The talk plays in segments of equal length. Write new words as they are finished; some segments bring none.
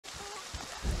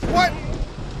What?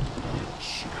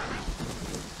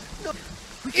 No.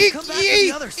 We can come back with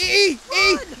the others.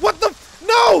 What the?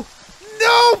 No!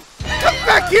 No! Come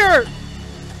back here!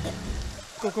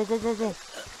 Go, go, go, go, go.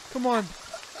 Come on.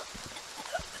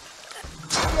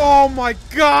 Oh my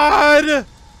god!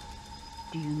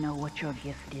 Do you know what your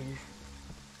gift is?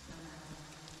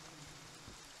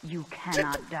 You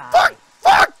cannot die.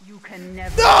 Fuck! You can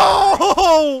never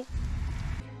No!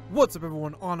 What's up,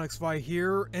 everyone? OnyxFi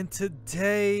here, and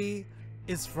today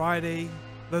is Friday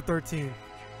the 13th,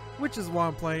 which is why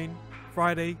I'm playing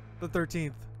Friday the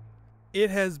 13th. It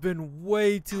has been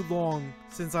way too long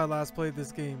since I last played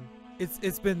this game.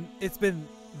 It's been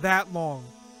that long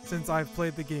since I've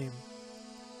played the game.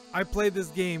 I played this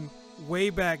game way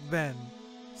back then,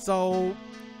 so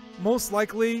most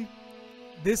likely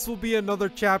this will be another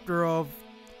chapter of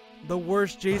the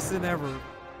worst Jason ever.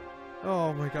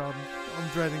 Oh my god, I'm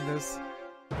dreading this.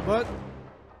 But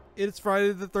it's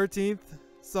Friday the 13th,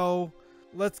 so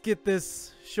let's get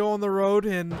this show on the road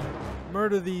and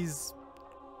murder these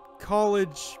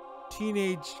college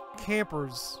teenage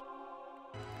campers.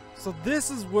 So this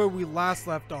is where we last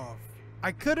left off.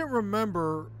 I couldn't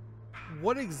remember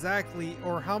what exactly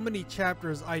or how many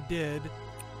chapters I did.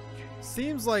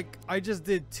 Seems like I just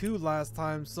did 2 last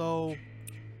time, so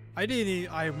I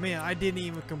didn't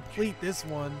even complete this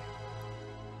one.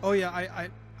 Oh yeah,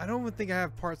 I don't even think I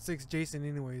have part 6 Jason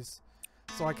anyways,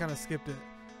 so I kind of skipped it.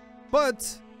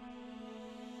 But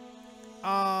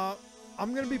I'm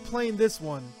gonna be playing this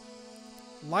one.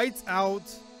 Lights out.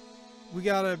 We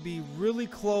gotta be really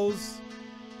close.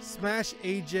 Smash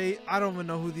AJ. I don't even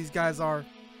know who these guys are.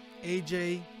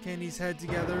 AJ, Kenny's head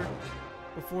together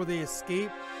before they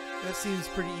escape. That seems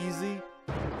pretty easy.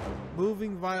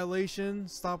 Moving violation.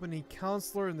 Stop any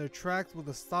counselor in their tracks with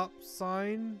a stop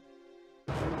sign.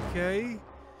 Okay.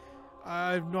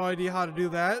 I have no idea how to do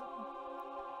that.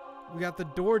 We got the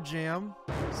door jam.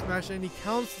 Smash any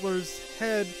counselor's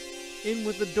head in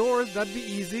with the door. That'd be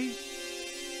easy.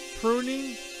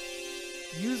 Pruning.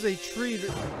 Use a tree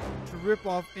to rip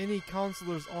off any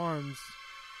counselor's arms.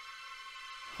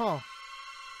 Huh.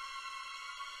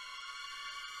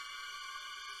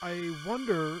 I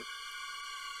wonder...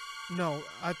 No,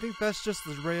 I think that's just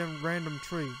a random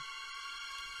tree.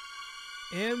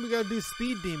 And we gotta do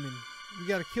Speed Demon. We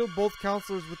gotta kill both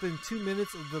counselors within 2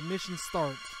 minutes of the mission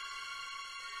start.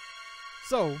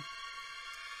 So,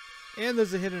 and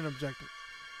there's a hidden objective.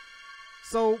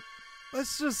 So,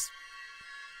 let's just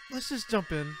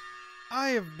jump in. I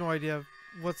have no idea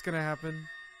what's gonna happen,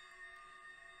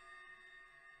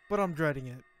 but I'm dreading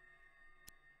it.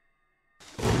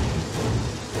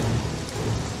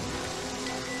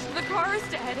 The car is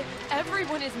dead,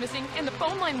 everyone is missing, and the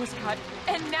phone line was cut,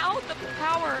 and now the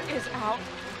power is out.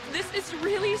 This is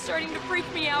really starting to freak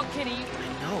me out, Kenny.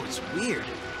 I know, it's weird.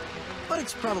 But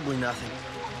it's probably nothing.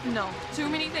 No, too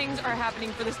many things are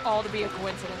happening for this all to be a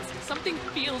coincidence. Something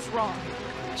feels wrong.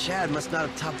 Chad must not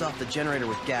have topped off the generator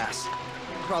with gas.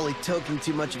 Probably toking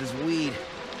too much of his weed.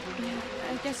 Yeah,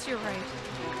 I guess you're right.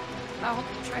 I'll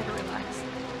try to relax.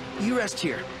 You rest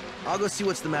here. I'll go see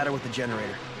what's the matter with the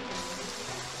generator.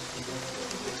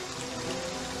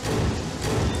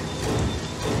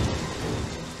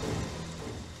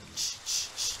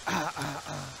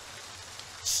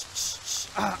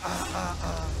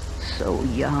 So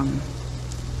young.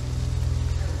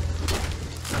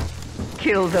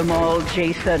 Kill them all,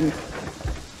 Jason.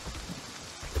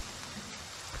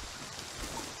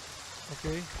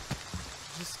 Okay.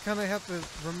 Just kind of have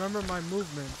to remember my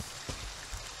movements.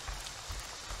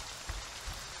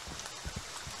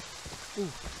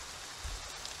 Ooh.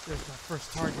 There's my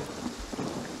first target.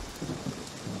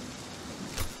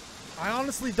 I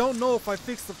honestly don't know if I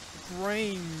fixed the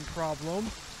brain problem.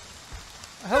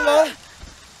 Hello?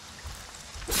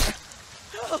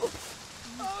 Oh!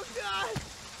 Oh god!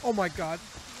 Oh my god.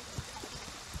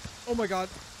 Oh my god.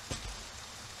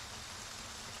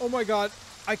 Oh my god.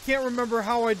 I can't remember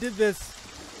how I did this.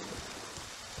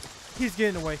 He's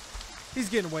getting away. He's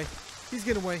getting away. He's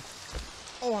getting away.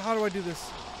 Oh, how do I do this?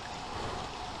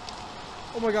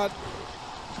 Oh my god.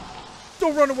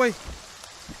 Don't run away.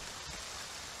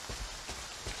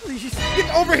 Please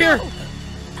get over here.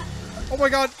 Oh my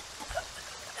god.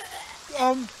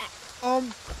 I'm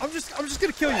just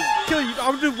gonna kill you. Kill you.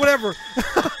 I'm gonna do whatever.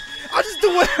 I'll just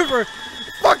do whatever.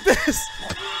 Fuck this.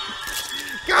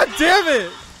 God damn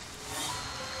it.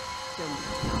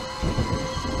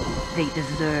 They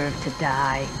deserve to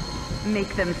die.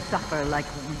 Make them suffer like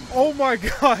we. Oh my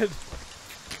god.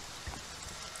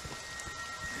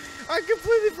 I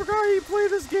completely forgot how you play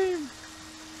this game.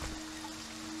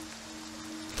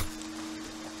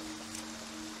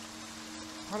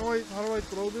 How do I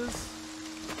throw this?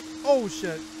 Oh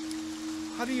shit.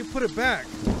 How do you put it back?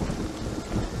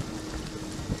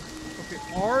 Okay,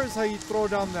 R is how you throw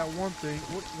down that one thing.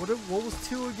 What was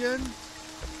 2 again?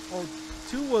 Oh,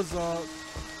 2 was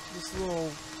this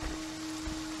little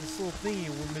thingy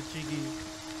with Michigi.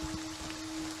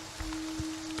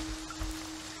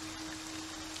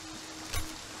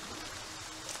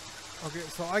 Okay,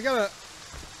 so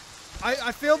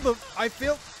I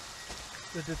failed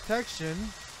the detection.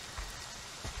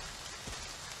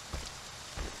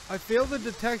 I failed the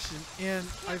detection, and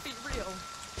Can't be real.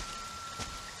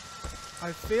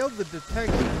 I failed the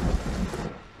detection,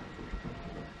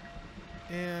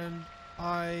 and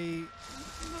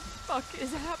What the fuck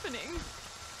is happening?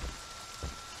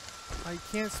 I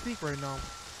can't speak right now.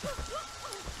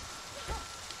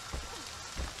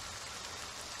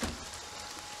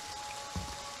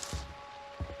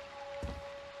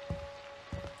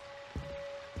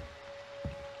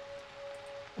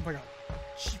 Oh my god.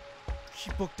 She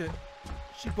booked it.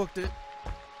 She booked it.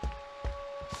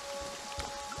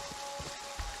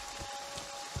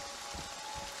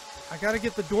 I gotta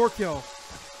get the door kill.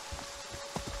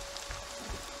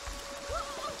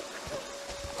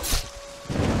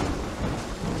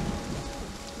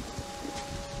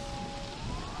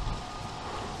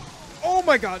 Oh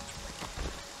my god.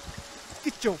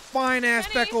 Get your fine ass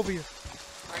Kenny? back over here.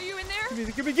 Are you in there?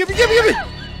 Give me.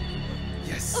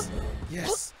 Yes.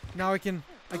 Yes. Now I can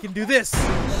do this.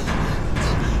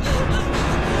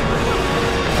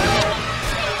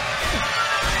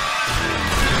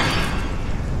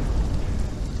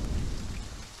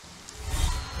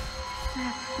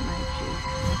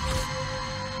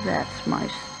 That's my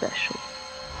special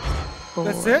boy.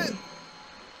 That's it?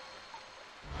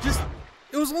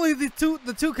 It was only the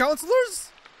two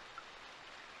counselors?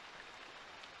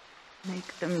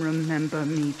 Make them remember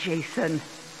me, Jason.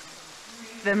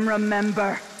 Make them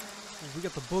remember. Oh, we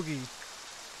got the boogie.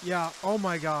 Yeah, oh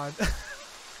my god.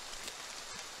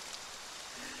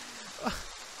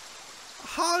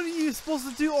 How are you supposed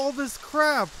to do all this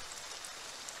crap?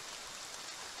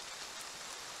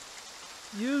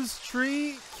 Use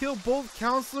tree, kill both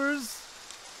counselors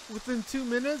within 2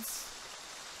 minutes?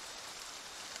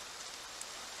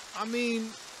 I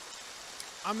mean,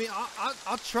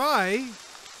 I'll try.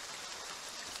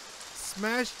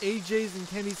 Smash AJ's and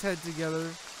Kenny's head together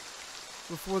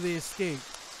before they escape.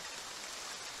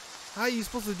 How are you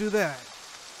supposed to do that?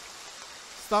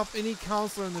 Stop any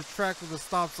counselor in the track with a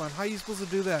stop sign. How are you supposed to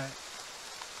do that?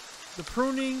 The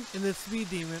pruning and the speed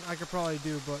demon I could probably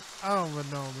do, but I don't even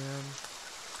know, man.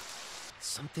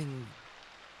 Something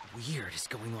weird is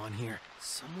going on here.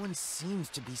 Someone seems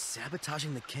to be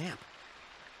sabotaging the camp.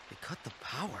 They cut the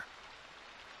power.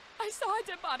 I saw a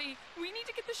dead body. We need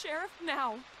to get the sheriff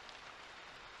now.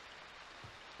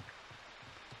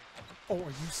 Oh, are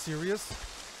you serious?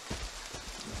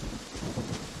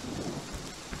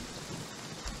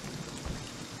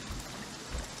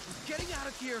 We're getting out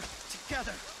of here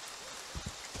together.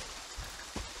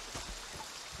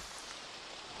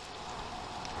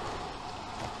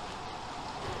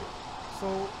 So,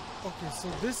 okay, so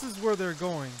this is where they're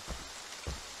going.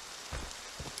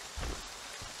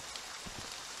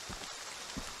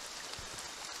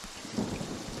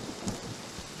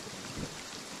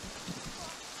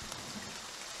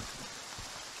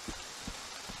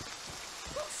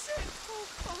 Oh shit! Oh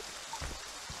fuck!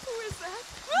 Who is that?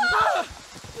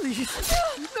 Please,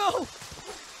 no!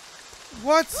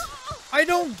 What? I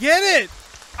don't get it!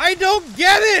 I don't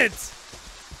get it!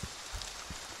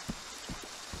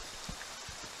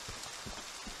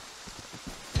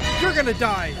 You're gonna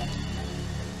die!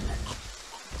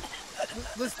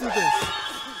 Let's do this.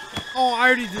 Oh, I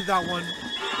already did that one.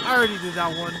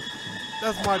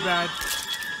 That's my bad.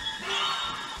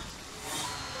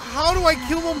 How do I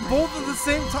kill them both at the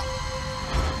same time?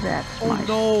 That's Oh my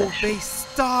no, special they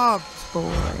stopped!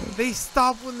 boy. They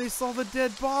stopped when they saw the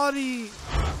dead body!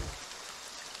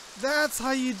 That's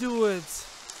how you do it!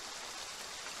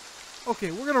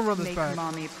 Okay, we're gonna run this Make back.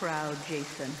 mommy proud,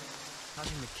 Jason.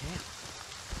 Touching the camp.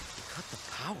 They cut the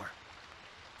power.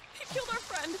 He killed our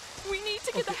friend. We need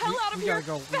to get the Okay, hell out of we here. gotta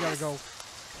go. We gotta fast. go.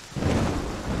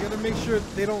 We gotta make sure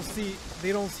he don't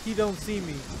see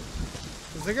me.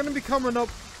 Cause they're gonna be coming up.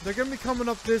 They're gonna be coming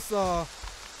up this. Oh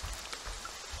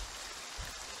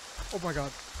my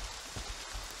god.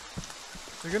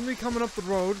 They're gonna be coming up the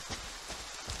road,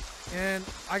 and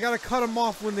I gotta cut them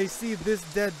off when they see this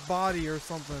dead body or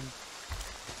something.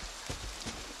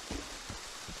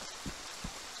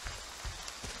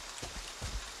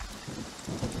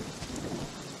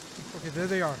 Okay, there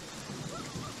they are.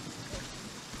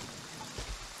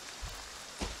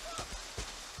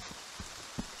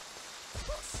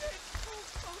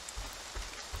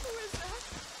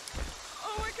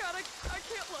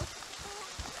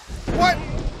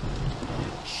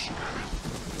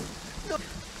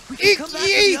 could come back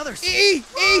with the others.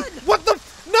 What the?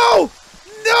 No!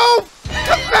 No!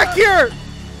 Come back here!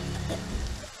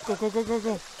 Go, go, go, go,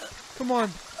 go. Come on.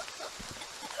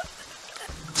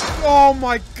 Oh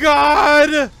my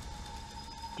god!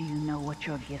 Do you know what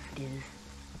your gift is?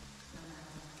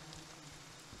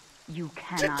 You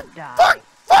cannot die. Fuck!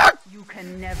 Fuck! You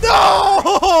can never.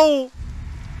 No!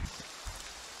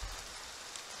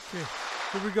 Okay,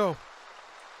 here we go.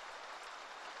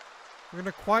 We're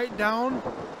gonna quiet down,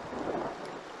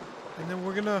 and then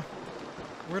we're gonna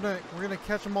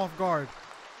catch them off guard.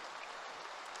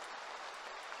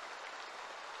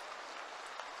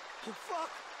 Oh fuck!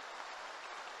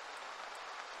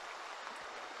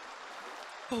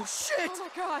 Oh shit! Oh my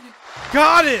god.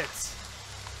 Got it!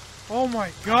 Oh my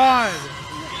god!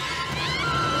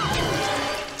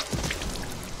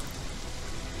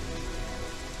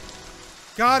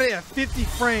 Got it at 50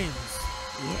 frames.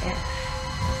 Yes.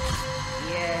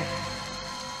 Yes.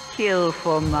 Kill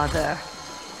for mother.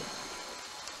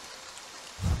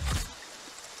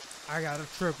 I got a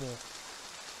triple.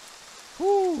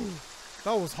 Whew.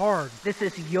 That was hard. This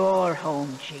is your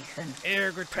home, Jason.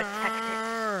 Air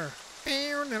guitar.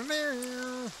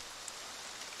 The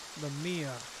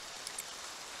Mia.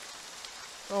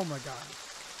 Oh my god.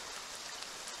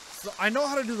 So I know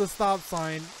how to do the stop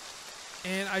sign,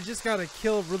 and I just gotta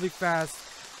kill really fast.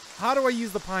 How do I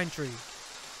use the pine tree?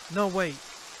 No, wait.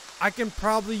 I can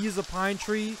probably use a pine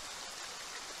tree.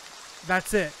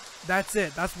 That's it. That's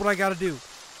it. That's what I gotta do.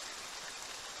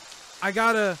 I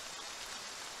gotta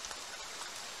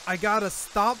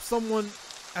stop someone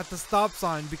at the stop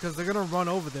sign because they're gonna run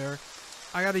over there.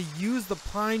 I gotta use the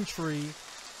pine tree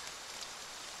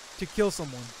to kill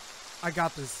someone. I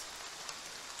got this.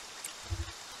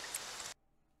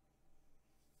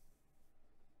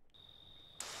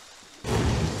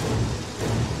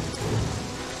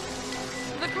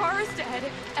 The car is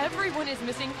dead, everyone is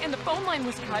missing, and the phone line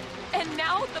was cut, and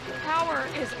now the power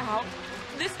is out.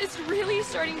 This is really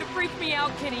starting to freak me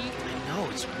out, Kenny. I know,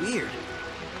 it's weird.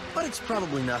 But it's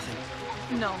probably nothing.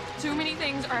 No, too many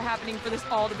things are happening for this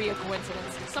all to be a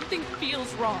coincidence. Something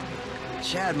feels wrong.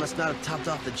 Chad must not have topped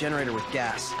off the generator with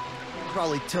gas.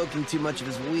 Probably toking too much of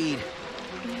his weed.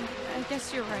 Yeah, I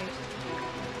guess you're right.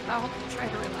 I'll try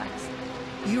to relax.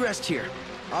 You rest here.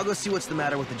 I'll go see what's the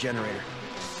matter with the generator.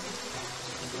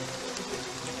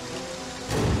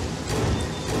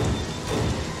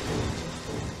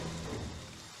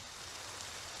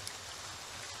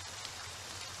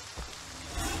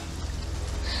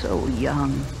 So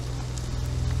young.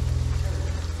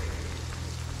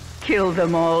 Kill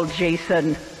them all,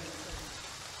 Jason.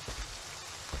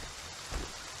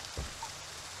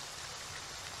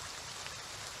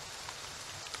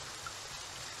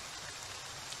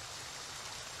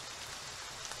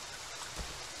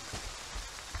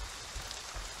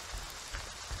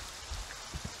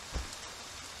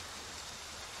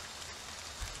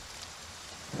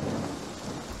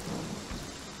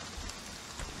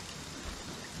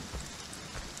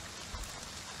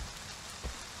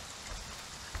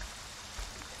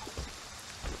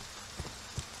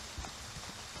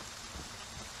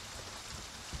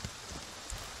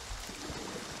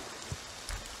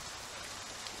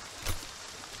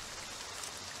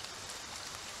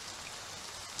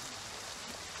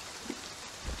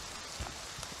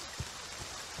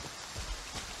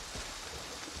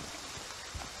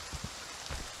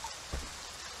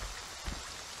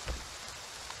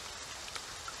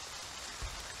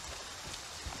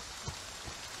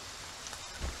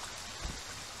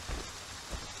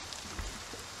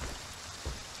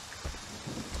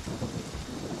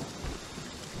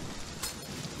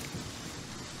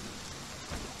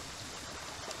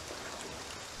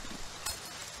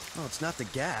 Oh, it's not the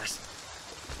gas.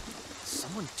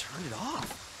 Someone turned it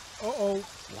off. Uh-oh.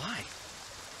 Why?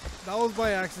 That was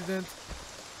by accident.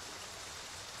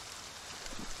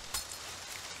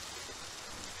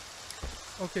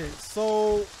 Okay,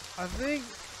 so I think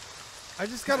I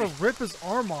just gotta rip his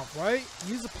arm off, right?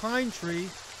 Use a pine tree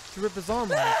to rip his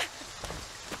arm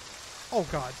off. Oh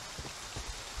god.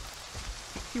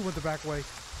 He went the back way.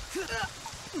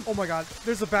 Oh my god,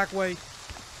 there's a back way.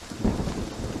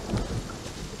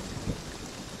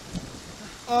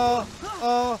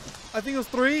 I think it was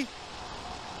 3.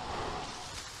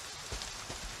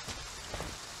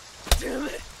 Damn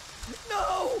it!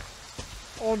 No!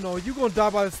 Oh no, you gonna die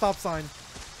by the stop sign.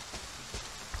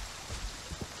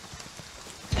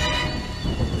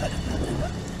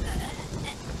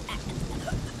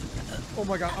 Oh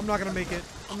my god, I'm not gonna make it.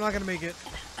 I'm not gonna make it.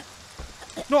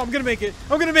 No, I'm gonna make it.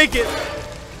 I'm gonna make it!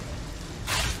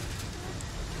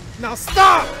 Now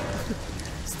stop!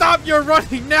 Stop your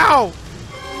running now!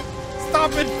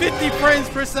 stop at 50 frames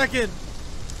per second.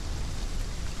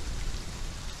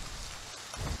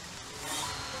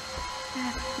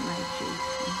 That's my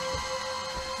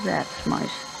Jason. That's my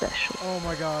special Oh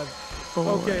my god. boy.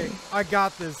 Okay, I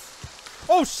got this.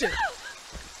 Oh shit.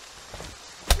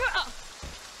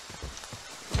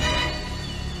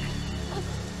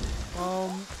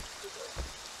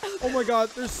 Oh my god,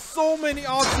 there's so many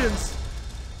options.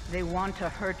 They want to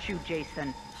hurt you,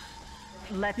 Jason.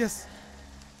 Let's... Yes.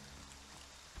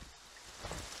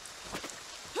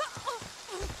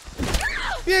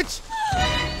 Bitch!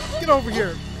 Get over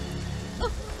here.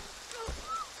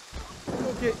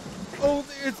 Okay. Oh,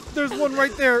 there's one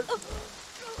right there.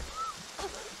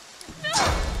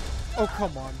 Oh,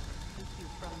 come on.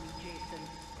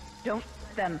 Don't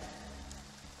them.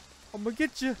 I'm gonna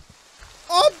get you.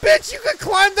 Oh, bitch, you can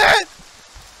climb that!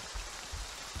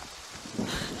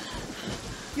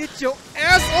 Get your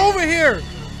ass over here!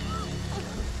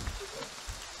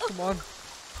 Come on.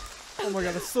 Oh my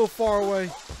god, it's so far away.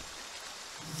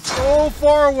 So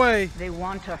far away. They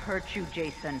want to hurt you,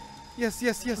 Jason. Yes,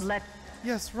 yes, yes. Let...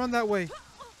 Yes, run that way.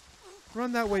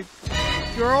 Run that way.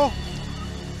 Girl.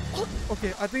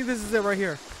 Okay, I think this is it right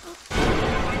here.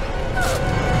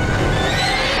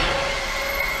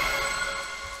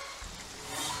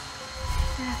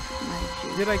 That's my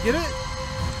Jason. Did I get it?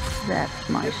 That's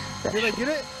my Did special I get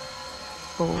it?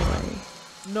 boy.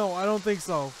 No, I don't think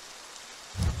so.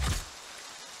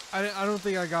 I don't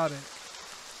think I got it.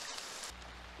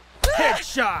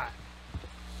 Headshot!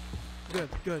 Good,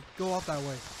 good. Go out that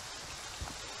way.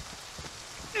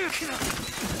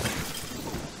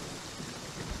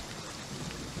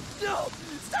 No!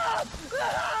 Stop!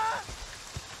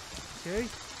 Okay.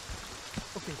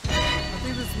 Okay. I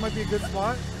think this might be a good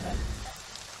spot.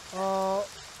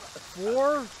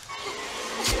 4.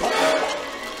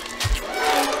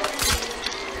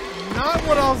 Not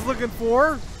what I was looking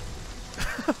for.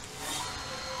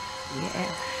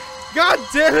 Yes. God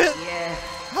damn it! Yes.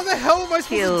 How the hell am I supposed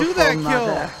Kill to do for that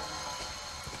mother.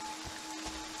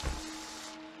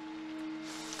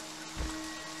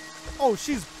 kill? Oh,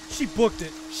 she booked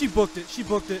it. She booked it. She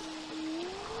booked it.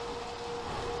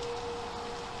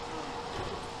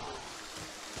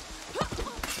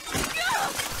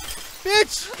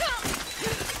 Bitch!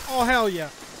 Oh, hell yeah.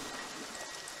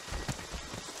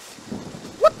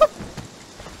 What the?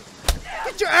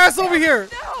 Get your ass over here!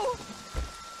 No!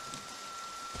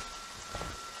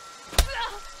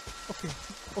 Okay,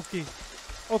 okay,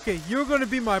 okay, you're gonna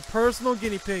be my personal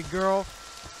guinea pig, girl.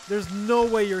 There's no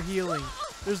way you're healing.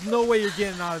 There's no way you're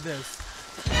getting out of this.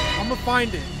 I'm gonna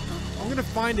find it. I'm gonna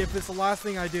find it if it's the last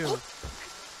thing I do.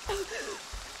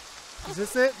 Is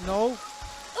this it? No?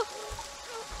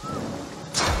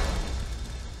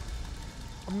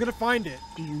 I'm gonna find it.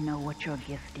 Do you know what your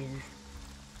gift is?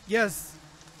 Yes.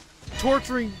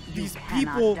 Torturing these you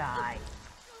people. cannot die.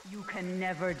 You can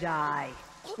never die.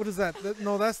 What is that?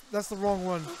 No, that's the wrong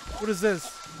one. What is this?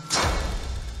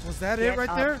 Was that it Get right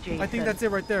up, there? I Jason. think that's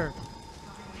it right there.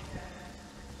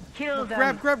 Kill them.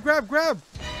 Grab, grab, grab, grab!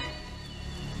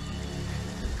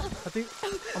 I think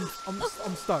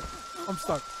I'm stuck. I'm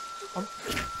stuck.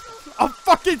 I'm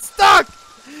fucking stuck!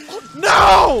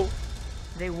 No!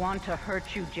 They want to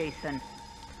hurt you, Jason.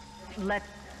 Let...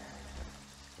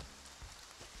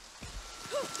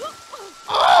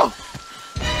 Oh!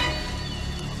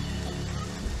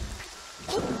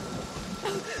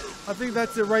 I think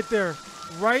that's it right there.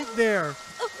 Right there.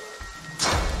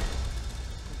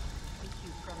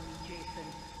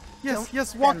 Yes, Don't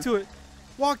yes, walk them. to it.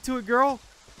 Walk to it, girl.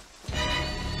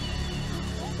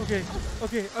 Okay,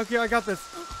 okay, okay, I got this.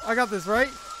 I got this, right?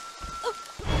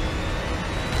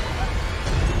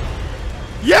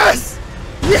 Yes!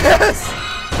 Yes!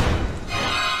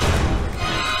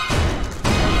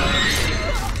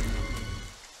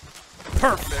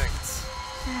 Perfect.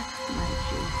 That's my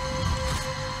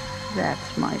Jason.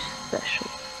 That's my special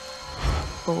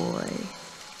boy.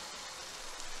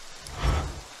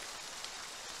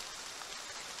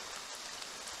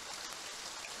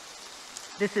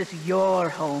 This is your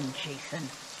home, Jason.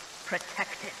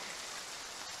 Protect it.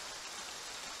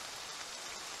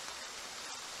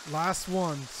 Last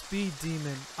one, Speed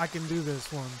Demon. I can do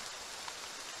this one.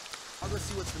 I'll go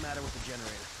see what's the matter with the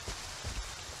generator.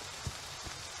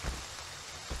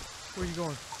 Where are you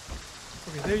going?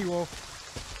 Okay, there you go.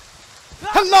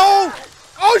 Hello!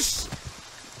 Oh sh!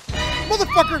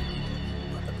 Motherfucker!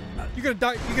 You're gonna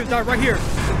die. You're gonna die right here.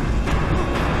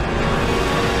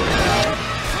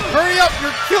 Hurry up!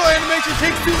 Your kill animation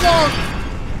takes too long.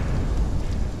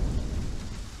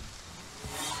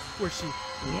 Where's she?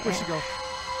 Where'd she go?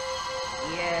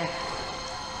 Yes.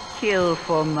 Kill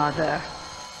for mother.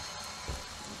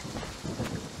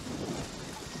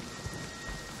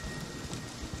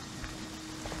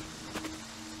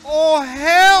 Oh,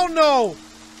 hell no!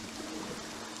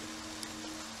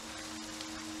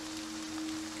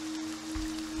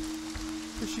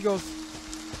 Here she goes.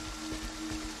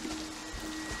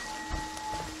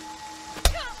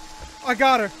 I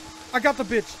got her. I got the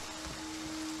bitch.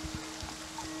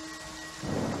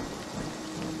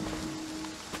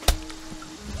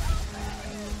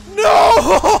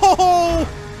 No!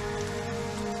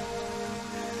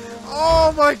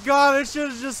 Oh my god, I should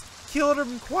have just killed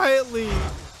him quietly.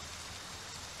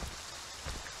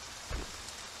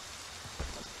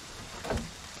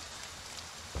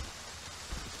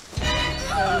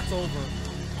 Oh, it's over.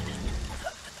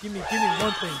 Give me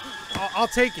one thing. I'll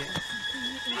take it.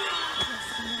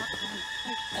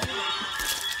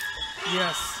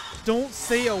 Yes. Don't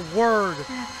say a word. That's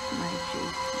my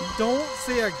Jason. Don't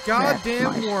say a goddamn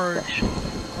That's my word. special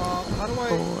How do I?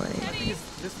 boy. I think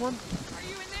it's this one. Are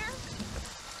you in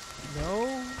there?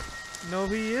 No. No,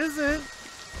 he isn't.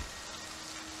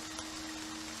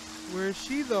 Where is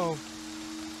she though?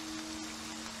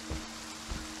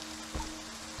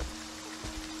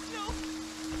 No.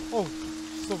 Oh,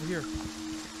 she's over here.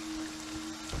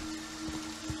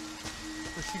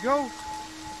 Where'd she go?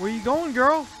 Where you going,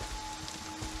 girl?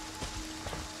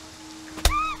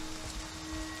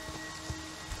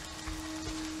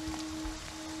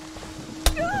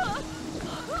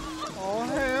 Oh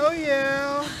hell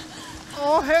yeah!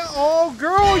 Oh hell! Oh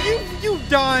girl, you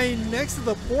dying next to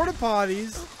the porta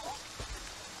potties.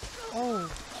 Oh,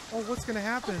 what's gonna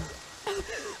happen?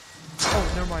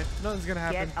 Oh, never mind. Nothing's gonna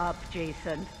happen. Get up,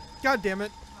 Jason. God damn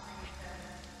it!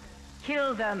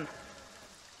 Kill them.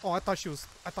 Oh, I thought she was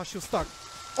stuck.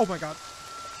 Oh my god.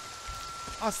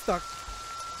 I'm stuck.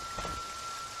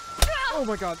 Oh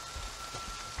my god.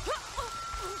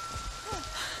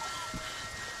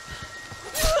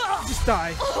 Just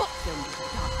die.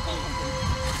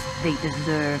 They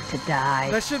deserve to die.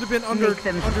 That should have been under Make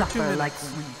them 2 suffer minutes. like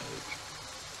we did.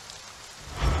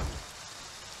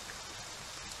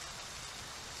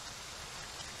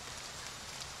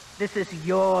 This is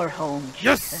your home,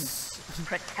 Jason. Yes!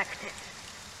 Protect it.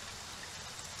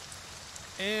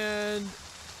 And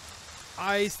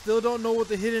I still don't know what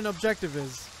the hidden objective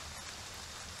is.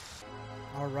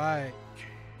 Alright.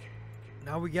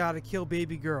 Now we gotta kill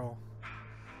baby girl.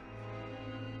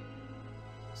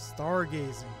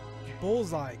 Stargazing.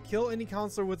 Bullseye. Kill any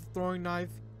counselor with a throwing knife.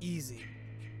 Easy.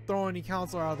 Throw any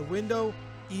counselor out of the window.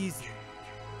 Easy.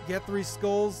 Get 3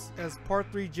 skulls as part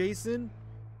 3 Jason.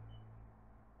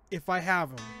 If I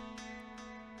have them.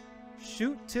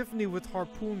 Shoot Tiffany with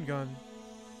harpoon gun.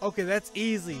 Okay, that's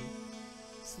easy.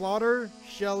 Slaughter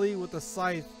Shelly with a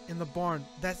scythe in the barn.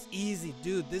 That's easy,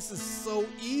 dude. This is so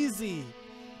easy.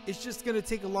 It's just gonna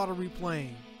take a lot of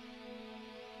replaying.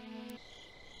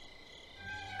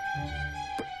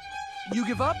 You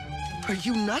give up? Are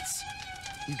you nuts?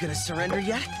 You gonna surrender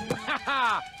yet?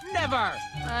 Never!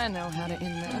 I know how to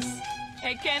end this.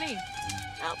 Hey, Kenny.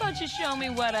 How about you show me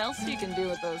what else you can do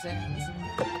with those hands?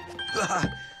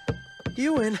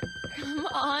 You win. Come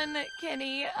on,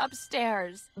 Kenny.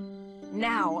 Upstairs.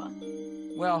 Now.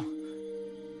 Well,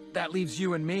 that leaves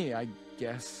you and me, I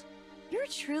guess. You're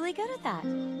truly good at that.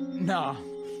 Nah,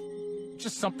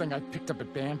 just something I picked up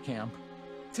at band camp.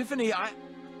 Tiffany, I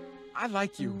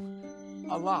like you.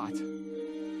 A lot.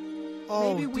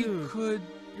 Oh, Maybe we dude. could...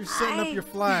 You're setting up your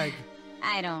flag.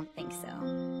 I don't think so.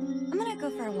 I'm gonna go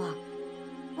for a walk.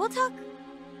 We'll talk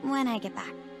when I get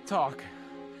back. talk.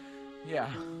 Yeah.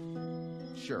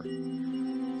 Sure.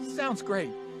 Sounds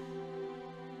great.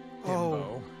 Oh,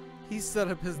 Himbo. he set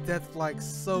up his death flag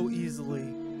so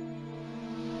easily.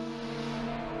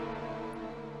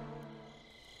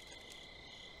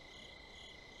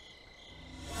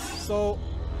 So,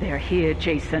 They're here,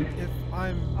 Jason. if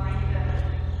I'm...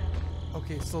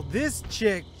 Okay, so this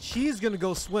chick, she's gonna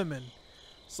go swimming.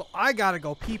 So I gotta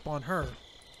go peep on her.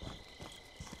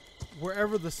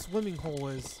 Wherever the swimming hole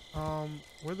is.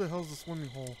 Where the hell's the swimming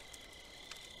hole?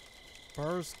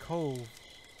 Burrs Cove.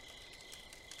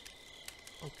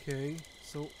 Okay,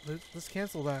 so let's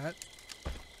cancel that.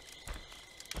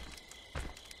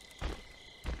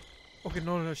 Okay,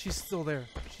 no, she's still there.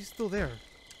 She's still there.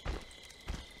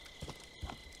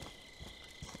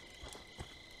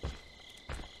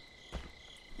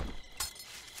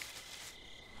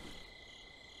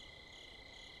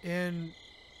 And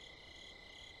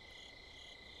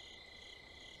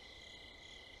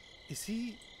is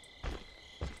he?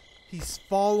 He's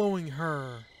following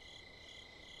her.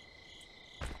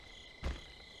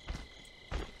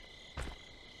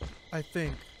 I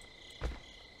think.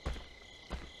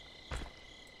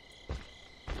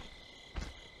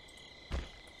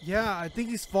 Yeah, I think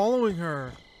he's following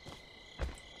her.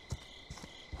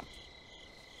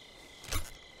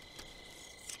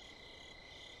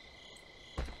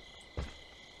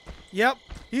 Yep,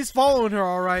 he's following her,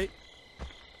 all right.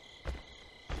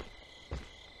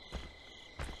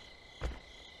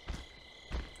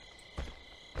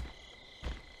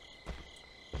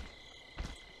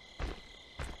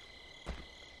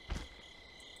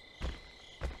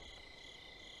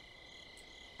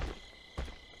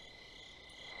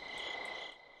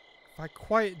 If I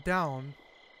quiet down.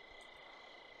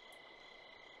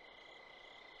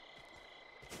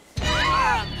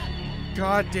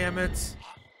 God damn it.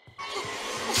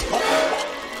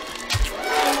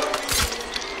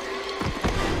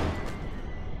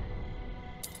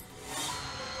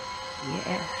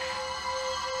 Yes.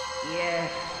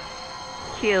 Yes.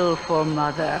 Kill for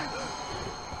mother.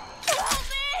 Help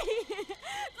me!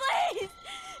 Please!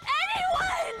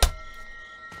 Anyone!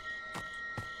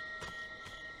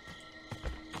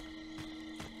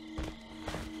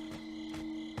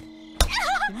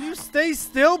 Can you stay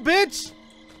still, bitch?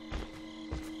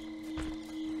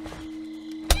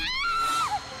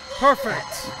 Perfect.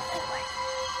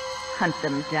 Hunt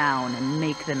them down and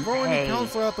make them Throwing pay. the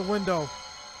counselor out the window.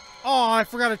 Oh, I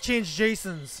forgot to change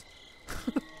Jason's.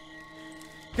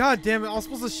 God damn it, I was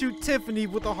supposed to shoot Tiffany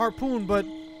with a harpoon, but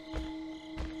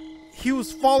he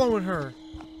was following her.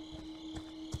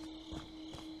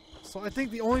 So I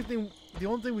think the only thing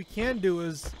we can do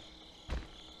is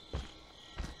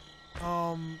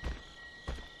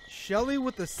Shelly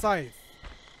with the scythe.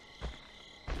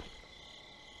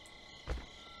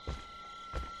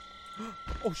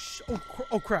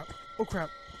 Oh crap. Oh crap.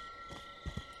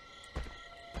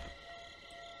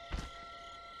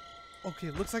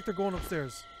 Okay, looks like they're going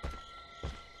upstairs.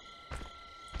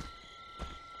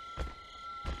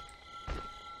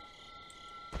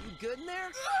 You good in there?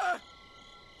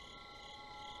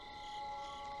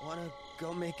 Wanna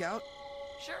go make out?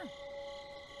 Sure.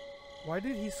 Why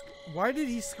did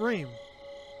he scream?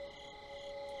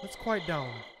 Let's quiet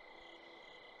down.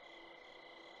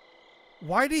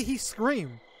 Why did he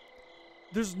scream?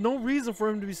 There's no reason for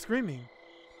him to be screaming.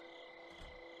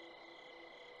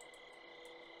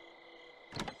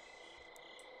 Okay,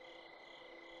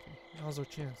 now's our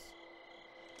chance.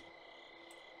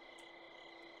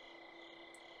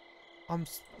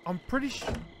 I'm pretty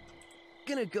sure.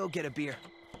 Gonna go get a beer.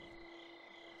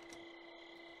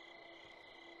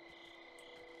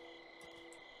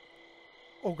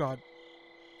 Oh god.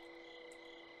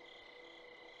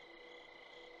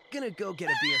 Gonna go get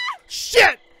a beer.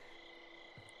 Shit!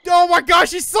 Oh my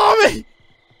gosh, he saw me!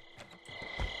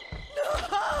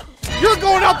 No! You're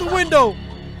going out the window!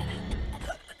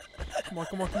 Come on,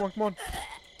 come on, come on, come on.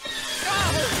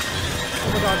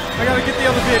 Oh my god, I gotta get the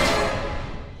other bitch.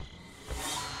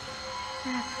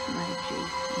 That's my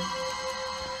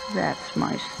Jason. That's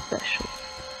my special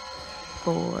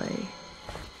boy.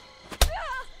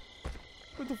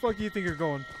 Where the fuck do you think you're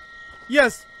going?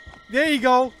 Yes! There you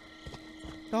go!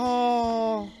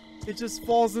 Oh, it just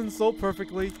falls in so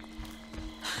perfectly.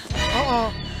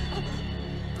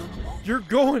 You're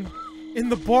going in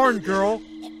the barn, girl.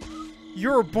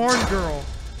 You're a barn girl.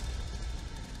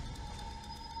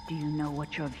 Do you know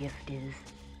what your gift is?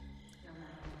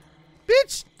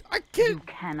 Bitch, I can't. You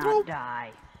cannot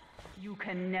die. You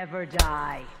can never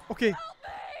die. Okay.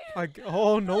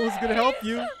 Oh, no one's gonna help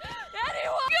you.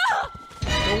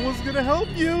 No one's gonna help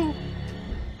you.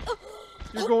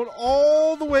 You're going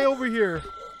all the way over here.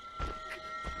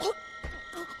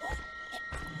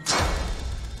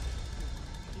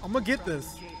 I'm gonna get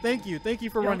this. Thank you. Thank you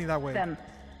for running that way. Them.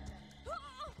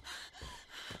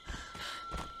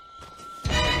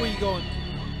 Where you going?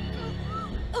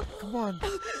 Come on.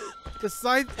 The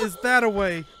scythe is that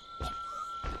away.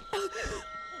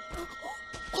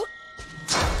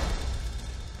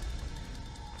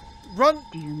 Run!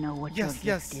 Do you know what Yes,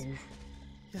 your yes. gift is?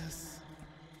 Yes.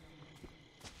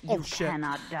 You Oh, shit.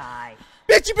 cannot die.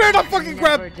 Bitch, you better not fucking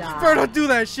grab! Never You die. better not do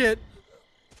that shit!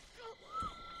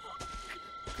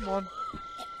 Come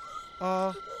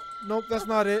on. Nope, that's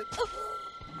not it.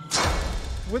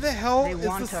 Where the hell They is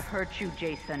want this? to hurt you,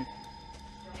 Jason.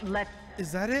 Let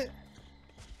Is that it?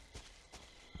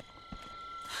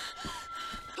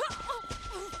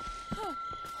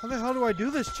 How the hell do I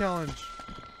do this challenge?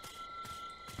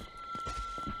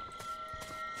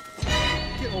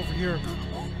 Get over here.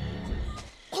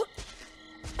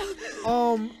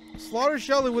 Slaughter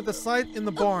Shelly with the scythe in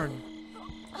the barn.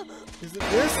 Is it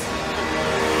this?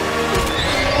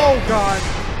 Oh god.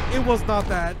 It was not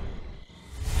that.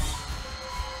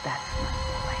 That's my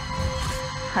boy.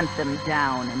 Hunt them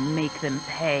down and make them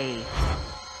pay.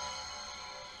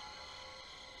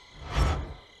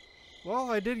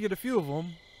 Well, I did get a few of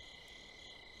them.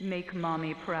 Make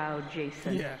mommy proud,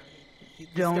 Jason. Yeah. This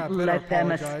guy Don't better let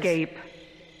them apologize. escape.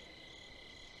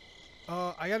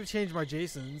 I gotta change my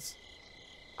Jasons.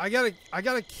 I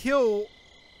gotta kill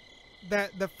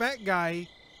the fat guy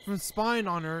from spying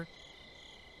on her.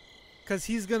 Cause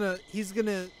he's gonna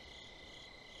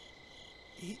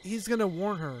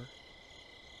warn her.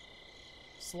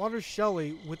 Slaughter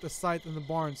Shelly with the scythe in the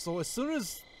barn. So as soon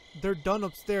as they're done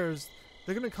upstairs,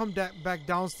 they're gonna come back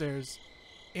downstairs,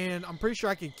 and I'm pretty sure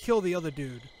I can kill the other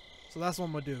dude. So that's what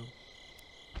I'm gonna do.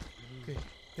 Okay,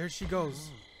 there she goes.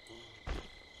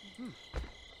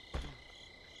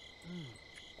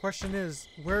 Question is,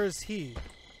 where is he?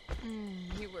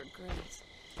 You were great.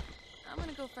 I'm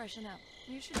gonna go freshen up.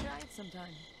 You should try it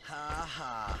sometime. Ha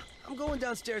ha. I'm going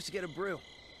downstairs to get a brew.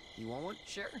 You want one?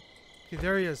 Sure. Okay,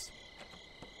 there he is.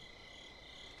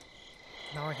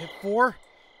 Now I hit 4,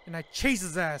 and I chase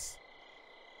his ass.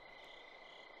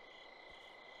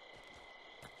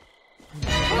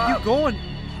 Where you going?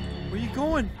 Where you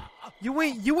going? You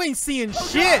ain't seeing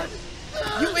shit.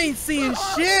 You ain't seeing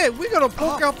shit. We gotta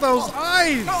poke out those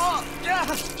eyes.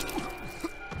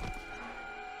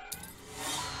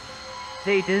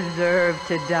 They deserve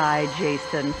to die,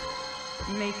 Jason.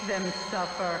 Make them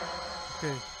suffer.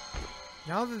 Okay.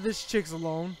 Now that this chick's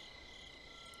alone,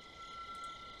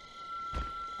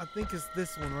 I think it's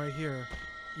this one right here.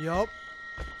 Yup.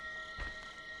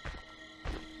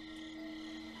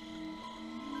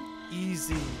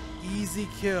 Easy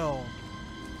kill.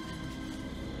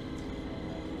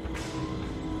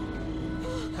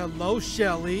 Hello,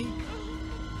 Shelly.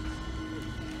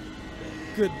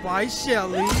 Goodbye,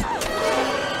 Shelly.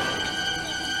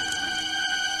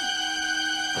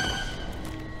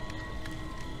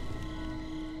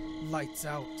 Lights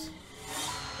out.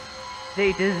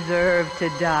 They deserve to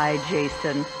die,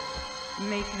 Jason.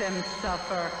 Make them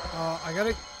suffer.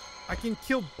 I can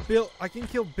kill Bill. I can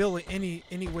kill Bill in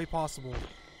any way possible.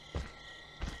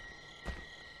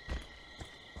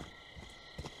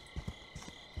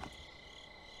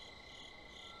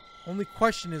 Only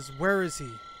question is, where is he?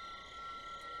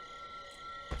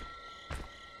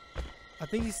 I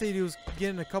think he said he was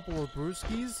getting a couple of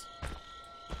brewskis.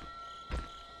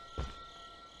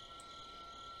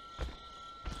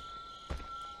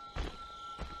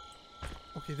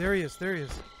 Okay, there he is. There he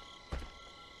is.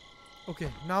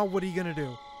 Okay, now what are you gonna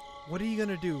do? What are you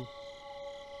gonna do?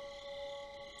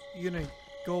 You're gonna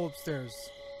go upstairs.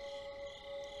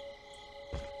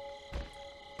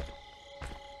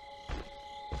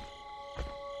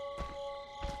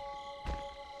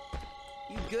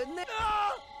 You good in there?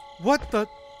 What the?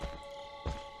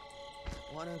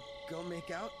 Wanna go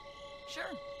make out? Sure.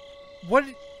 What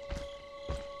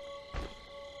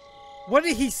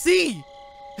did he see?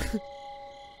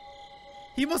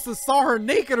 He must have saw her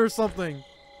naked or something.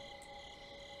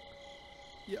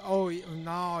 Yeah, oh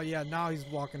no, yeah, now he's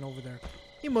walking over there.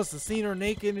 He must have seen her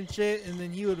naked and shit, and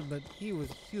then he would have been he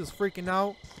was freaking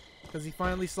out because he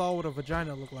finally saw what a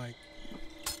vagina looked like.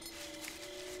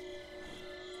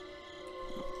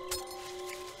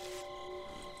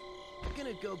 I'm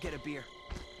gonna go get a beer.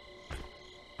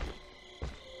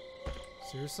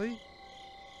 Seriously?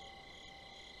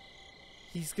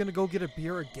 He's gonna go get a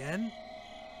beer again?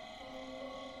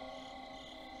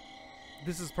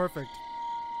 This is perfect.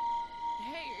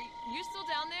 Hey, are you still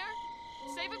down there?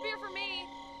 Save a beer for me.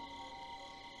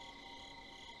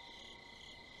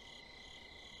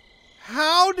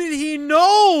 How did he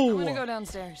know? I'm gonna go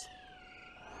downstairs.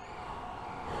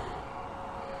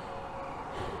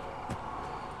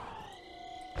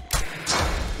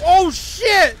 Oh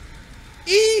shit!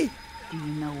 E! Do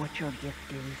you know what your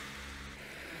gift is?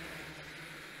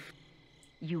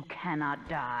 You cannot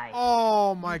die.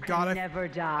 Oh my You can god, never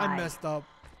die. I messed up.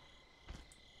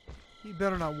 He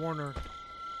better not warn her.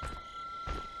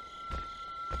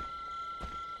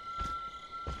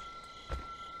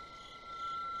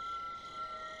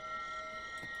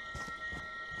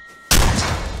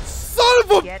 Son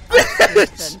of a Get up, bitch!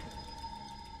 Jason.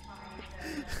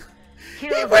 He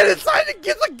Kill went him. inside to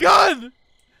get the gun!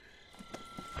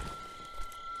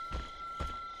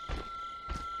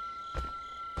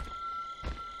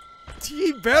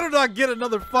 He better not get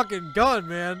another fucking gun,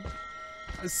 man.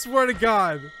 I swear to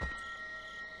God.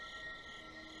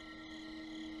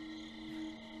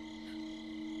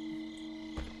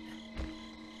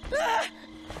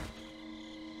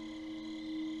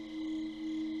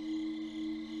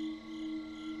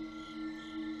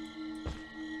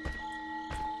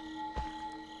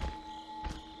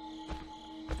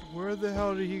 Where the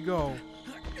hell did he go?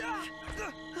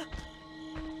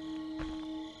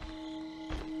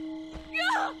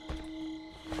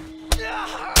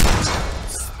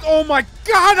 Oh my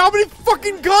god, how many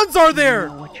fucking guns are You there?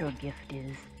 know what your gift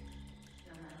is.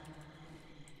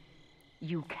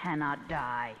 You cannot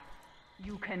die.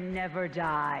 You can never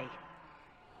die.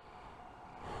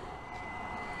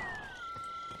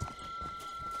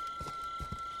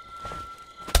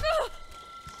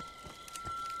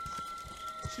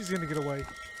 She's gonna get away.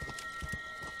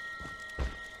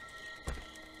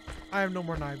 I have no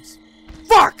more knives.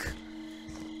 Fuck!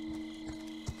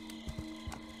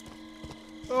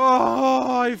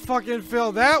 Oh, I fucking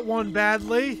failed that one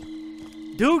badly.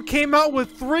 Dude came out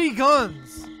with 3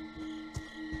 guns.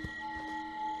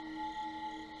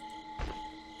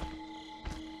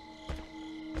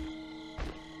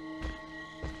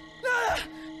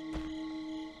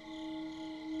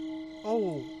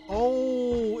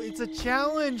 Oh, it's a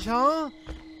challenge, huh?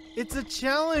 It's a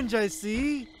challenge, I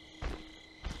see.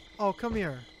 Oh, come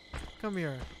here. Come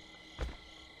here.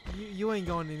 You ain't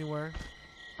going anywhere.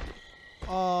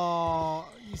 Oh,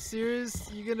 you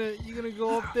serious? You gonna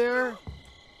go up there?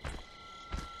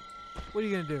 What are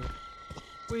you gonna do?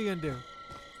 What are you gonna do?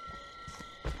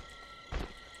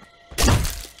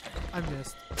 I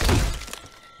missed.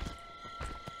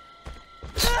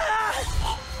 Yes.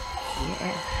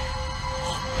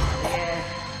 Yes.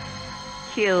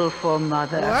 Kill for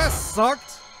mother. Well, that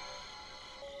sucked.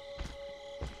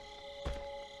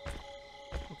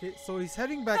 Okay, so he's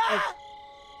heading back up.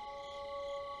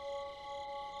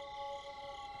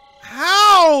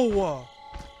 How?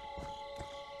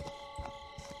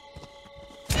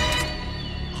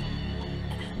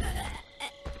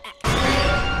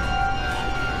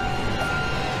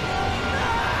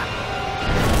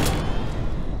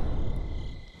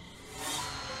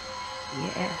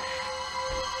 Yes.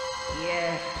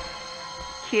 Yes.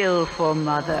 Kill for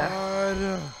mother.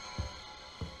 God.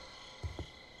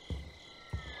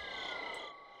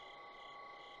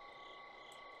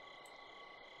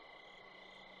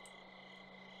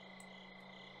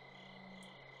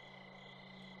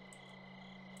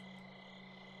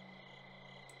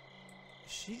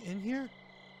 Is she in here?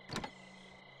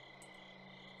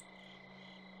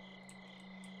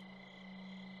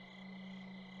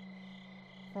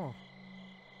 Huh.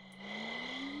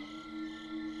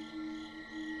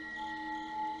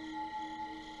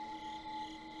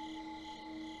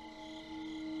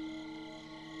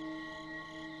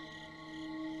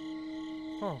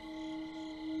 Huh.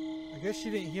 I guess she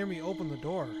didn't hear me open the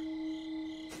door.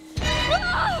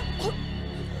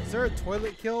 Is there a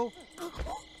toilet kill?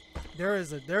 There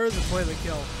is a toilet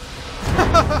kill.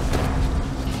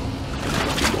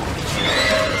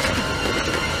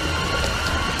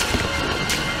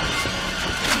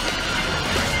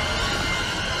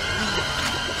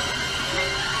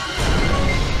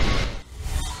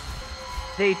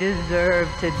 They deserve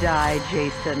to die,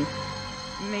 Jason.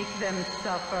 Make them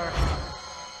suffer.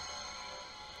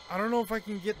 I don't know if I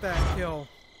can get that kill.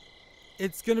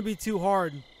 It's gonna be too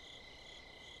hard.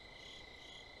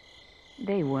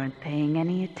 They weren't paying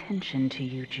any attention to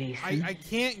you, Jason. I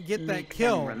can't get that Make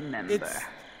kill. them remember.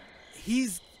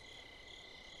 He's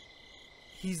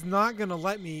not gonna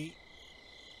let me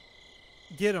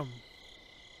get him.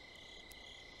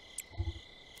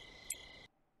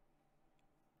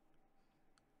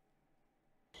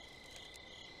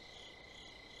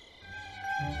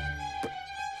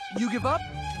 You give up?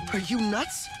 Are you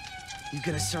nuts? You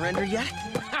gonna surrender yet?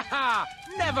 Haha!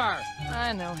 Never!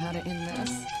 I know how to end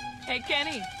this. Hey,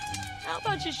 Kenny, how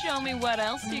about you show me what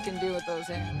else you can do with those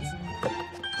hands?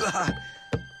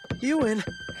 You win.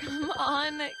 Come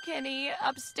on, Kenny,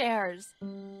 upstairs.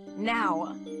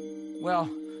 Now. Well,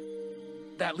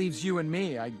 that leaves you and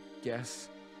me, I guess.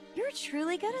 You're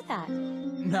truly good at that.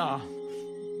 No.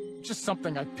 Just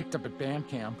something I picked up at band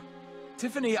camp.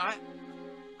 Tiffany, I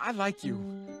like you.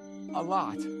 A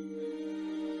lot.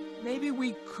 Maybe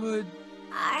we could...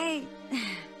 I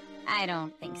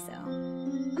don't think so.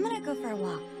 I'm gonna go for a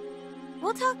walk.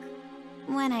 We'll talk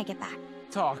when I get back.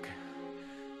 talk.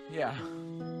 Yeah.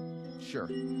 Sure.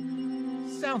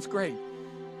 Sounds great.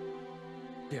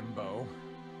 Bimbo.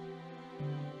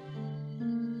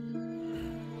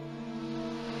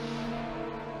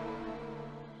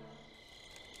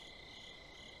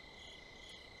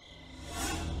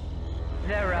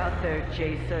 They're out there,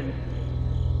 Jason.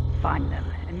 Find them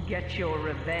and get your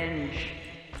revenge.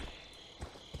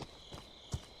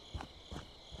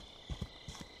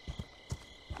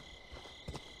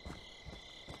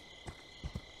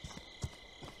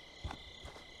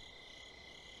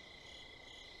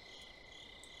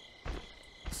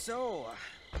 So,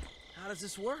 how does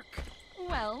this work?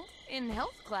 Well, in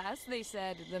health class, they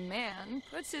said the man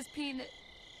puts his penis...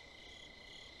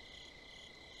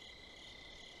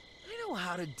 I know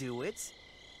how to do it.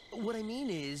 What I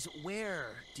mean is, where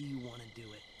do you want to do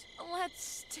it?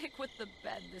 Let's stick with the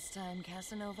bed this time,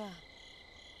 Casanova.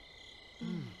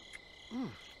 You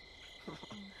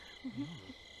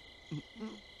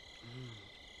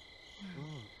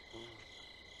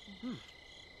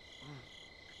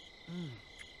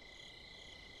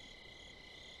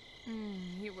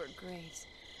were great.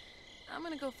 I'm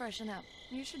gonna go freshen up.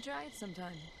 You should try it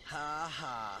sometime. Ha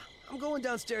ha. I'm going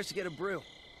downstairs to get a brew.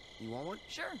 You want one?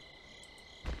 Sure.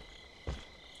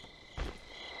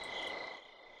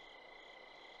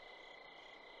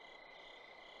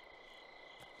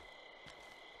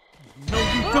 No,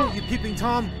 you don't, you peeping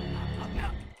Tom!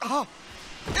 Oh!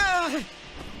 Ah!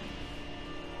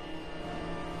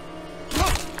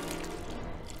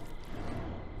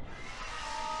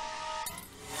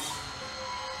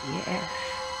 Yes.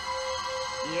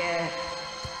 Yes.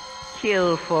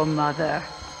 Kill for Mother.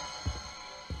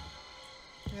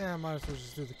 Yeah, I might as well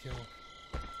just do the kill.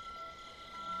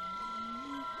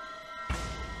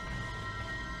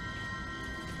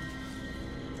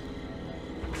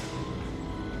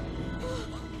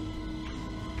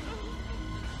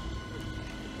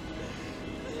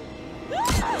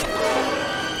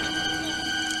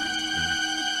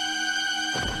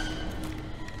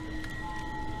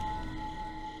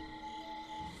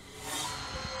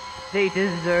 They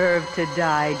deserve to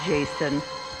die, Jason.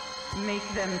 Make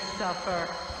them suffer.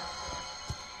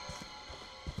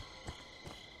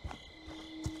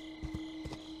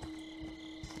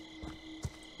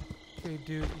 Okay,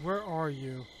 dude, where are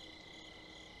you?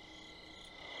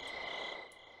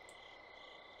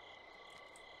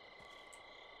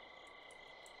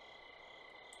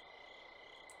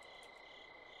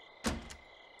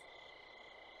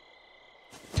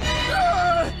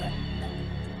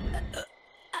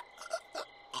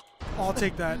 I'll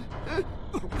take that.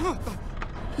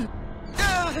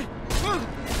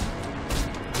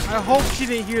 I hope she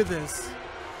didn't hear this.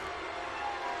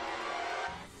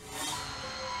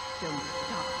 Don't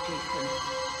stop, Jason.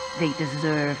 They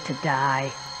deserve to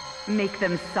die. Make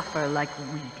them suffer like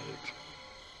we did.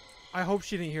 I hope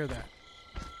she didn't hear that.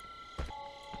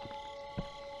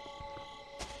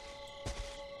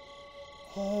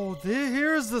 Oh,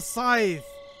 here's the scythe.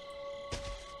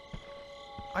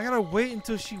 I gotta wait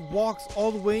until she walks all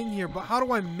the way in here, but how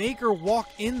do I make her walk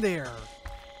in there?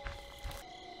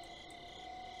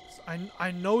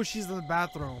 I know she's in the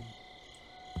bathroom.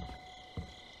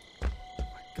 Oh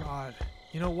my god.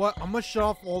 You know what? I'm gonna shut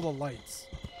off all the lights.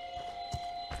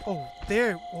 Oh,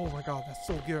 there. Oh my god, that's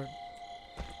so good.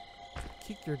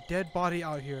 Kick your dead body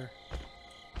out here.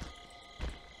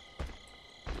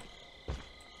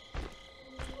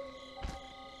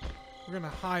 We're gonna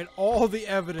hide all the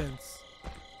evidence.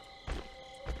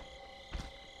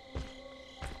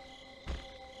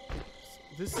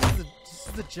 This is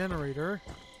the generator,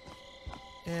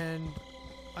 and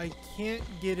I can't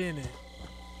get in it.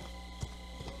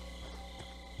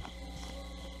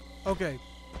 Okay,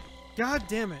 god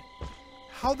damn it!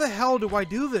 How the hell do I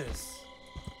do this?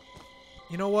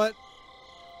 You know what?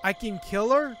 I can kill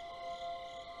her,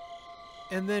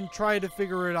 and then try to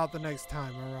figure it out the next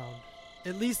time around.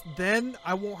 At least then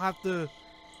I won't have to.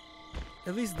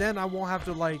 At least then I won't have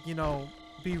to, like, you know,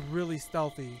 be really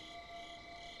stealthy.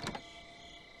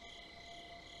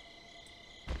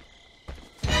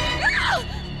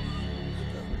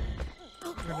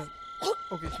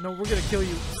 Okay, no, we're gonna kill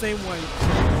you the same way.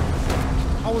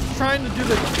 I was trying to do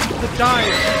the dive.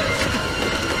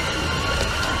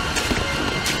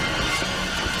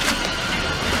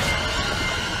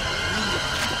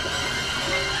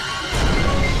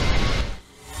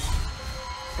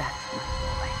 That's my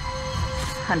boy.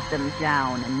 Hunt them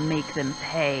down and make them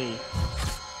pay.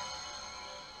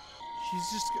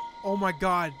 She's just... Oh my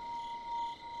god.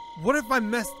 What if I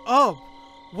messed up?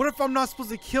 What if I'm not supposed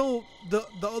to kill the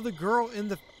other girl in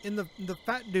the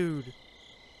fat dude?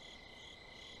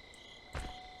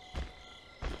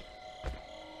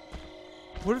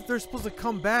 What if they're supposed to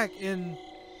come back and,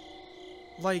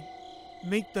 like,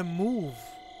 make them move?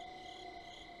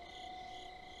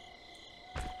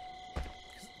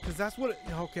 Cause that's what.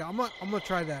 Okay, I'm gonna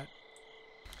try that.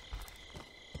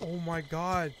 Oh my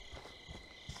god.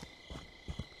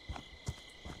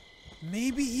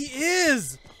 Maybe he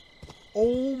is.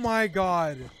 Oh my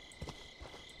god.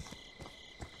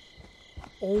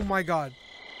 Oh my god.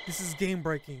 This is game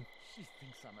breaking. She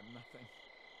thinks I'm a nothing.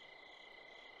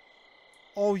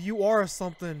 Oh, you are a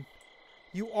something.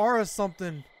 You are a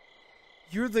something.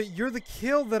 You're the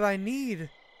kill that I need.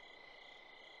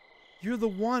 You're the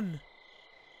one.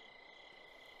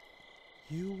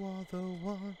 You are the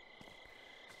one.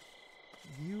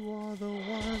 You are the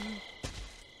one.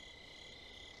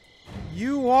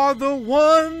 You are the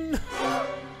one!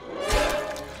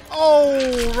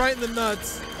 Oh, right in the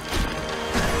nuts.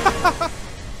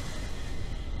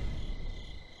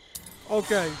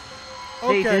 Okay.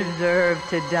 They Okay. deserve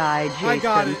to die, Jason. I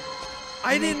got it.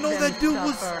 I didn't know Make that them dude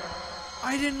was... suffer.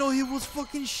 I didn't know he was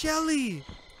fucking Shelly.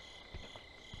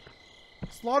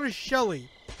 Slaughter Shelly.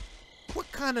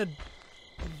 What kind of...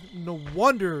 No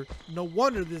wonder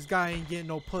this guy ain't getting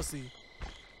no pussy.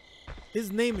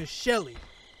 His name is Shelly.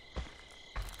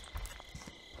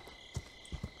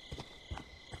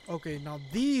 Okay, now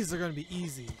these are gonna be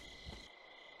easy.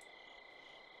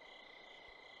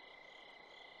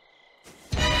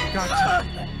 Gotcha.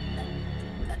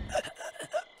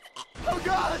 Oh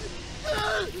God!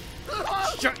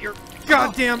 Shut your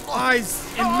goddamn eyes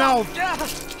and mouth.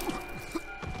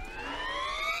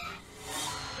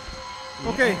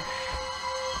 Okay.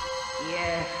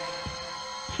 Yes.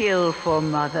 Kill for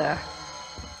mother.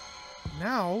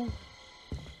 Now,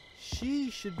 she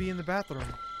should be in the bathroom.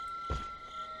 If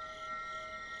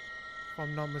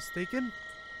I'm not mistaken.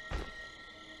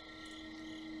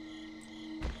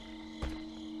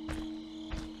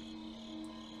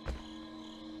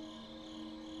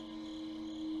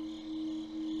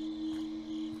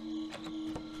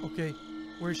 Okay,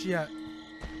 where's she at?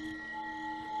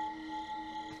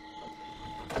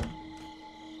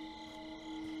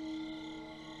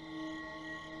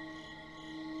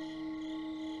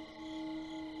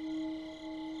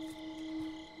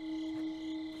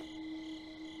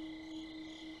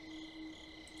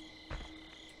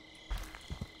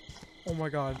 Oh my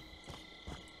god.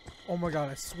 Oh my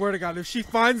god, I swear to god, if she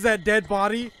finds that dead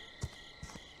body...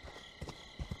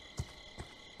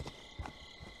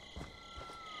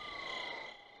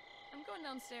 I'm going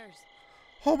downstairs.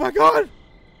 Oh my god!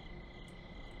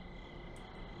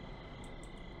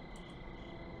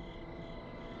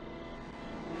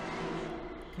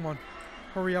 Come on.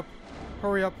 Hurry up.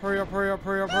 Hurry up, hurry up, hurry up,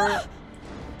 hurry up, hurry up.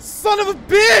 Son of a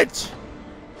bitch!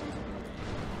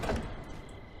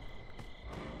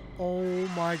 Oh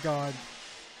my god.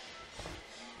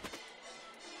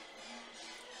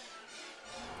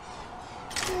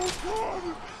 Oh god!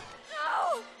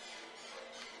 No!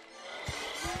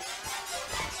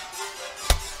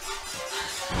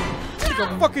 Take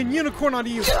a fucking unicorn out of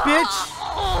you, bitch!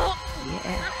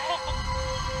 Yes.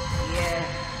 Yes.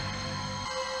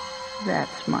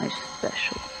 That's my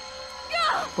special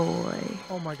boy.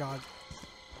 Oh my god.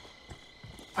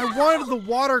 I wanted the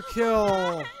water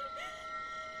kill!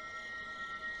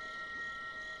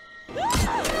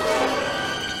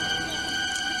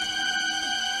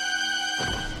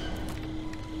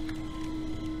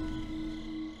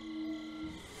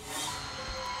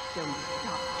 Don't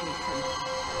stop, Jason.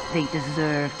 They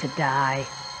deserve to die.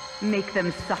 Make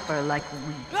them suffer like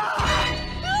we.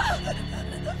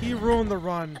 He ruined the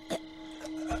run. You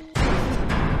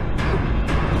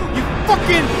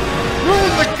fucking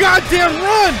ruined the goddamn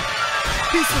run!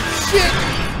 Piece of shit!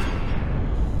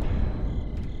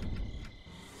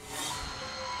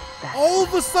 All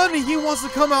of a sudden he wants to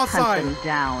come outside. Hunt them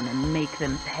down and make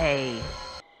them pay.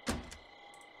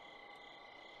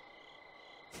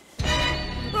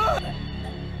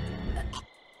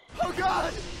 Oh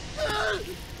God!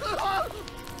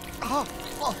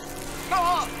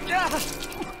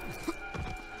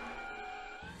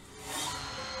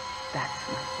 That's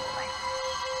my boy.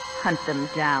 Hunt them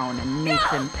down and make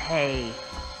them pay.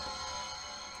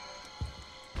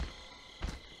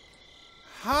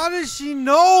 How does she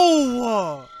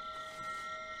know?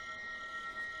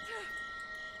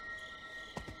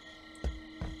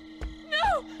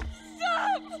 No!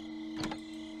 Stop!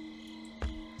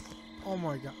 Oh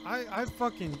my god. I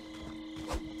fucking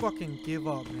give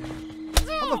up, man.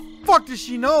 How the fuck does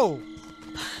she know?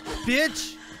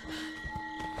 Bitch!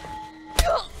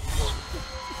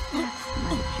 My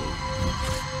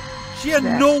Jason. She had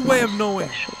That's no way my of knowing.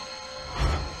 special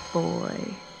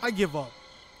boy. I give up.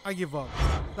 I give up.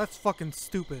 That's fucking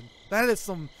stupid. That is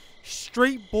some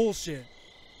straight bullshit.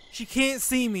 She can't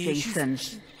see me. Jason.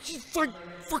 She's like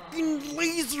fucking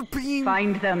laser beam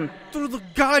Find them. through the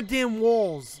goddamn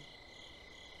walls.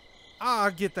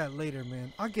 I'll get that later,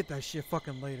 man. I'll get that shit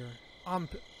fucking later. I'm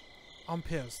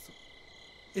pissed.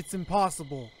 It's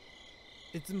impossible.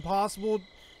 It's impossible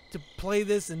to play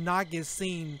this and not get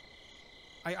seen.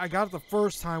 I got it the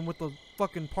first time with the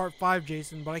fucking part 5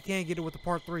 Jason, but I can't get it with the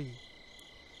part 3.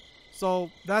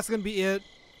 So that's gonna be it.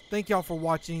 Thank y'all for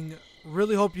watching.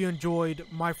 Really hope you enjoyed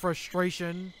my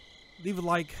frustration. Leave a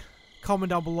like, comment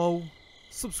down below,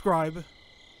 subscribe,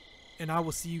 and I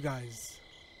will see you guys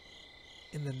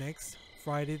in the next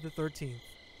Friday the 13th.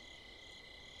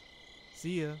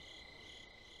 See ya.